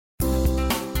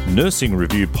Nursing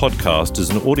Review podcast is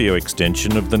an audio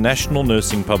extension of the national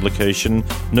nursing publication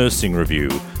Nursing Review,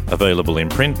 available in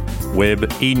print,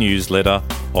 web, e-newsletter,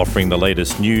 offering the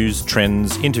latest news,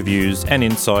 trends, interviews and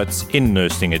insights in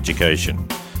nursing education.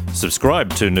 Subscribe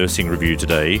to Nursing Review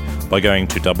today by going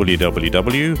to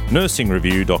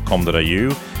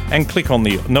www.nursingreview.com.au and click on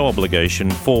the no-obligation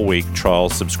 4-week trial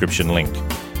subscription link.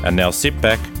 And now sit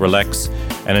back, relax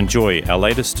and enjoy our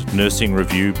latest Nursing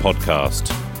Review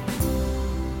podcast.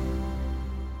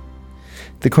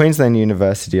 The Queensland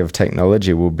University of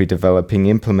Technology will be developing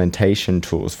implementation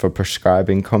tools for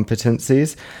prescribing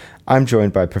competencies. I'm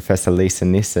joined by Professor Lisa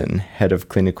Nissen, Head of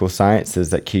Clinical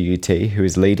Sciences at QUT, who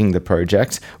is leading the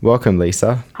project. Welcome,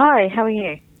 Lisa. Hi, how are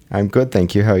you? I'm good,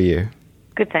 thank you. How are you?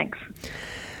 Good, thanks.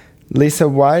 Lisa,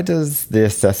 why does the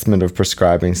assessment of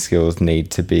prescribing skills need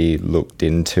to be looked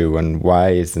into, and why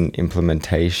is an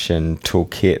implementation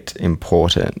toolkit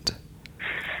important?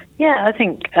 Yeah, I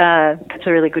think that's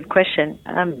a really good question.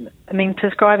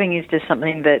 Prescribing is just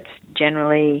something that's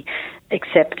generally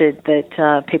accepted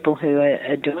that people who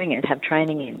are doing it have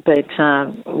training in. But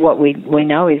what we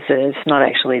know is that it's not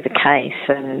actually the case.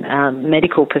 And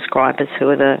medical prescribers, who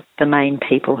are the main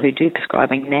people who do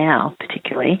prescribing now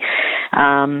particularly,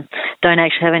 don't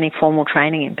actually have any formal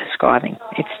training in prescribing.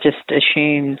 It's just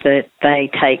assumed that they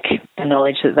take the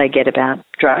knowledge that they get about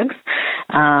drugs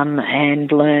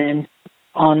and learn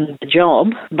on the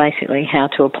job, basically, how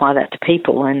to apply that to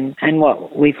people. And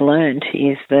what we've learned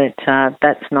is that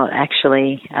that's not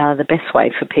actually the best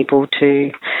way for people to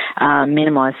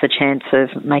minimise the chance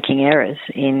of making errors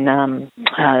in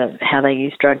how they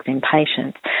use drugs in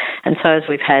patients. And so as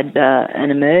we've had an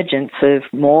emergence of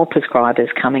more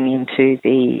prescribers coming into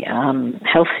the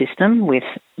health system with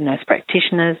nurse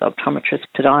practitioners, optometrists,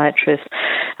 podiatrists,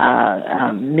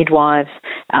 midwives,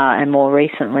 and more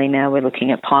recently now we're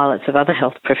looking at pilots of other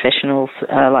health professionals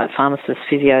like pharmacists,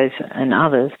 physios and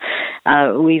others.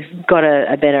 We've got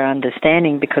a better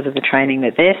understanding because of the training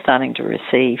that they're starting to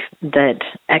receive that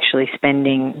actually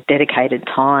spending dedicated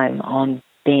time on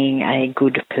being a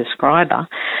good prescriber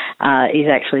is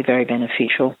actually very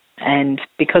beneficial. And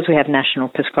because we have national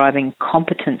prescribing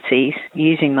competencies,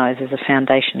 using those as a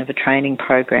foundation of a training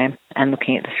program and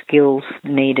looking at the skills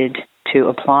needed to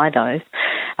apply those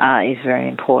is very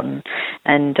important.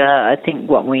 And I think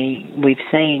what we've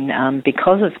seen,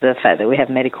 because of the fact that we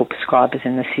have medical prescribers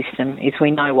in the system, is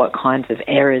we know what kinds of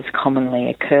errors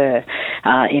commonly occur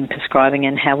in prescribing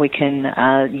and how we can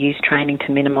use training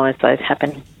to minimise those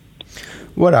happening.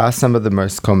 What are some of the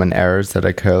most common errors that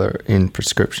occur in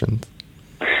prescriptions?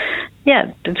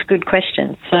 Yeah, that's a good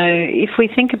question. So if we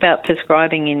think about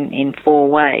prescribing in 4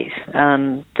 ways,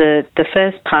 the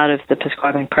first part of the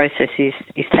prescribing process is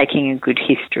taking a good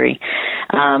history.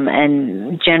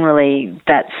 And generally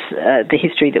that's the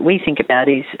history that we think about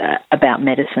is about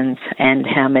medicines and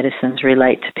how medicines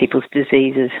relate to people's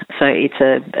diseases. So it's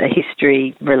a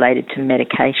history related to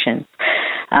medication.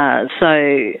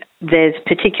 So there's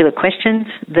particular questions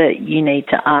that you need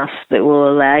to ask that will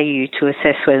allow you to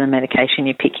assess whether the medication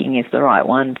you're picking is the right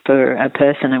one for a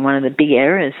person. And one of the big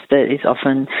errors that is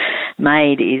often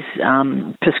made is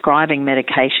prescribing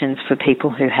medications for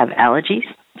people who have allergies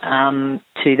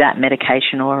to that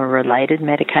medication or a related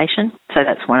medication. So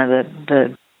that's one of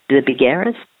the big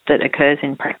errors that occurs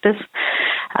in practice.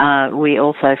 We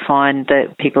also find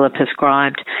that people are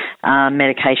prescribed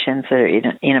medications that are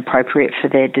inappropriate for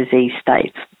their disease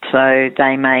states. So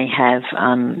they may have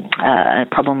a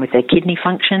problem with their kidney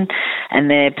function and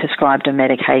they're prescribed a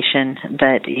medication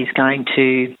that is going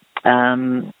to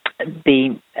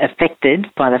be affected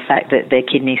by the fact that their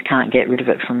kidneys can't get rid of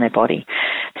it from their body.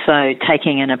 So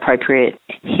taking an appropriate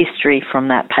history from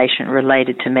that patient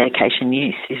related to medication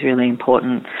use is really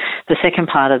important. The second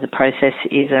part of the process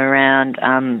is around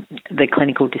the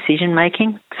clinical decision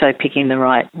making, so picking the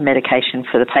right medication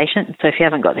for the patient. So if you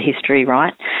haven't got the history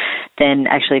right, then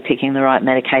actually picking the right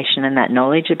medication and that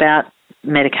knowledge about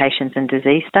medications and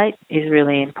disease state is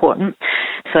really important.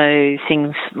 So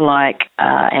things like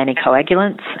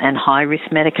anticoagulants and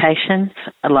high-risk medications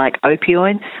like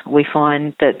opioids, we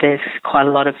find that there's quite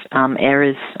a lot of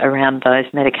errors around those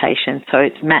medications. So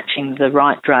it's matching the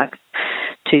right drug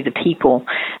to the people,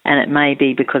 and it may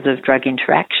be because of drug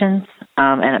interactions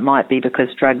and it might be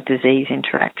because drug-disease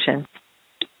interactions.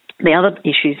 The other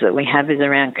issues that we have is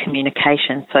around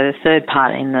communication. So the third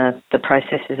part in the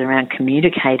process is around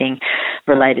communicating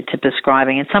related to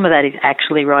prescribing. And some of that is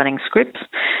actually writing scripts.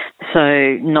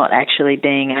 So not actually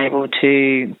being able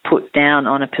to put down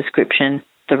on a prescription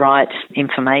the right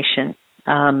information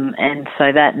And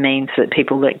so that means that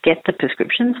people that get the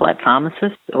prescriptions, like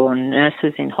pharmacists or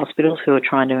nurses in hospitals who are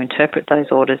trying to interpret those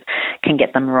orders, can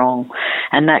get them wrong.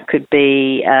 And that could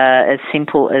be as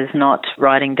simple as not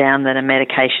writing down that a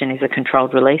medication is a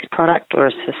controlled release product or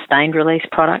a sustained release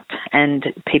product, and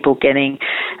people getting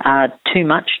too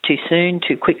much, too soon,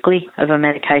 too quickly of a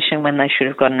medication when they should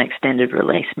have got an extended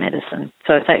release medicine.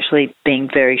 So it's actually being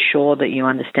very sure that you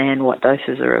understand what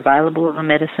doses are available of a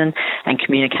medicine and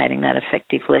communicating that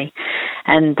effectively.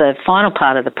 And the final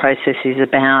part of the process is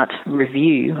about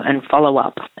review and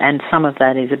follow-up, and some of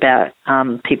that is about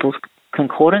people's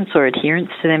concordance or adherence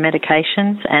to their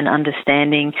medications and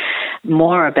understanding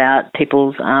more about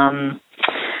people's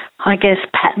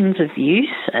patterns of use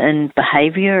and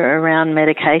behaviour around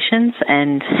medications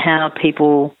and how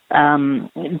people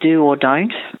do or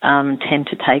don't tend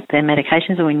to take their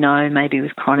medications. And we know maybe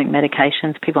with chronic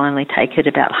medications, people only take it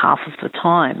about half of the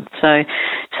time. So if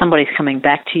somebody's coming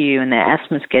back to you and their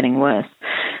asthma's getting worse,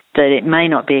 that it may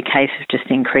not be a case of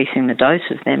just increasing the dose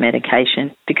of their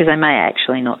medication, because they may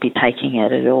actually not be taking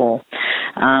it at all.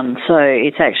 So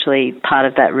it's actually part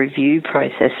of that review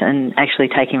process and actually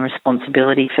taking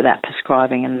responsibility for that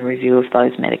prescribing and the review of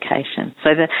those medications.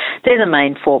 So they're the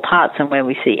main four parts, and where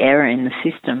we see error in the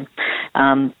system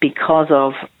because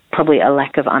of probably a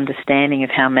lack of understanding of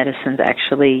how medicines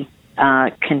actually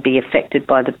can be affected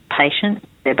by the patient,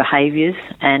 their behaviours,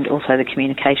 and also the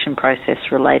communication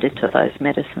process related to those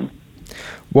medicines.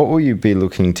 What will you be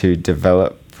looking to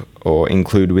develop or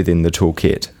include within the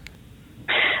toolkit?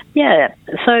 Yeah,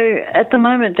 so at the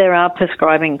moment there are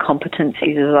prescribing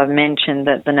competencies, as I've mentioned,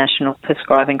 that the National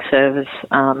Prescribing Service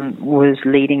was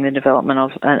leading the development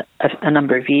of a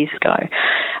number of years ago.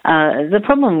 The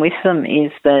problem with them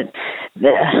is that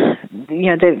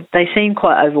they seem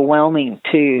quite overwhelming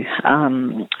to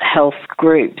health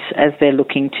groups as they're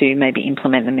looking to maybe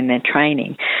implement them in their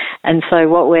training. And so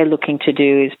what we're looking to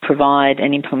do is provide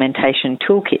an implementation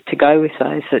toolkit to go with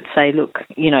those that say, look,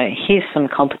 here's some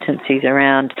competencies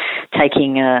around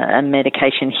taking a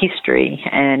medication history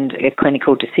and a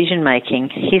clinical decision making.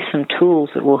 Here's some tools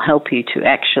that will help you to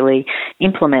actually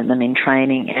implement them in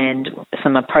training, and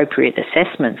some appropriate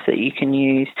assessments that you can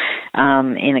use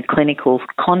in a clinical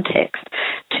context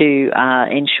to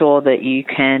ensure that you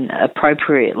can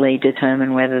appropriately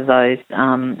determine whether those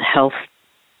health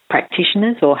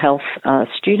practitioners or health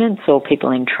students or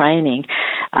people in training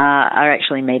are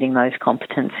actually meeting those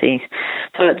competencies.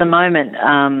 So at the moment,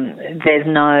 there's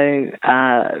no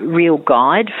real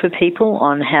guide for people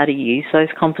on how to use those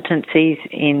competencies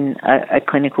in a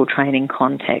clinical training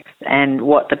context and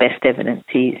what the best evidence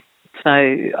is. So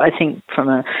I think from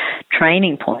a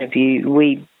training point of view,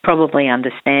 we probably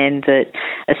understand that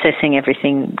assessing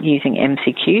everything using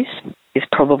MCQs is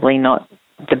probably not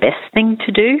the best thing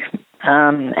to do,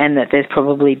 and that there's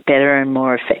probably better and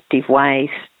more effective ways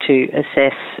to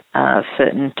assess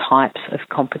certain types of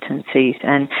competencies.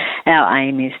 And our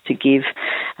aim is to give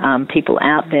people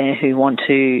out there who want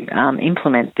to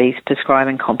implement these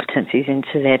prescribing competencies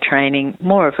into their training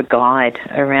more of a guide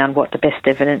around what the best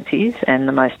evidence is and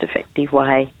the most effective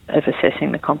way of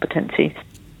assessing the competencies.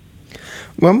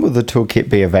 When will the toolkit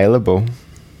be available?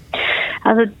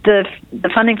 The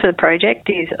funding for the project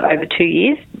is over 2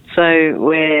 years, so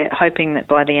we're hoping that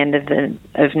by the end of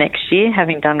next year,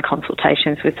 having done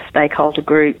consultations with the stakeholder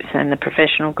groups and the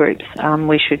professional groups,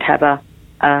 we should have a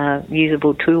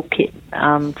usable toolkit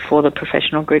for the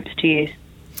professional groups to use.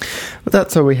 Well,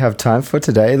 that's all we have time for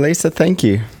today. Lisa, thank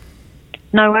you.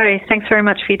 No worries. Thanks very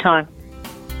much for your time.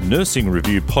 Nursing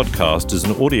Review podcast is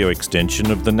an audio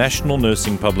extension of the national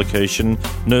nursing publication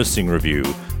Nursing Review,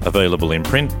 available in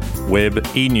print, web,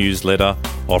 e-newsletter,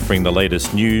 offering the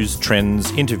latest news,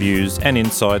 trends, interviews and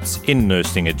insights in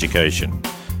nursing education.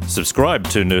 Subscribe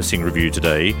to Nursing Review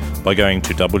today by going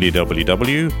to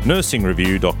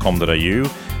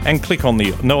www.nursingreview.com.au and click on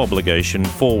the no obligation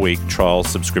 4-week trial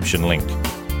subscription link.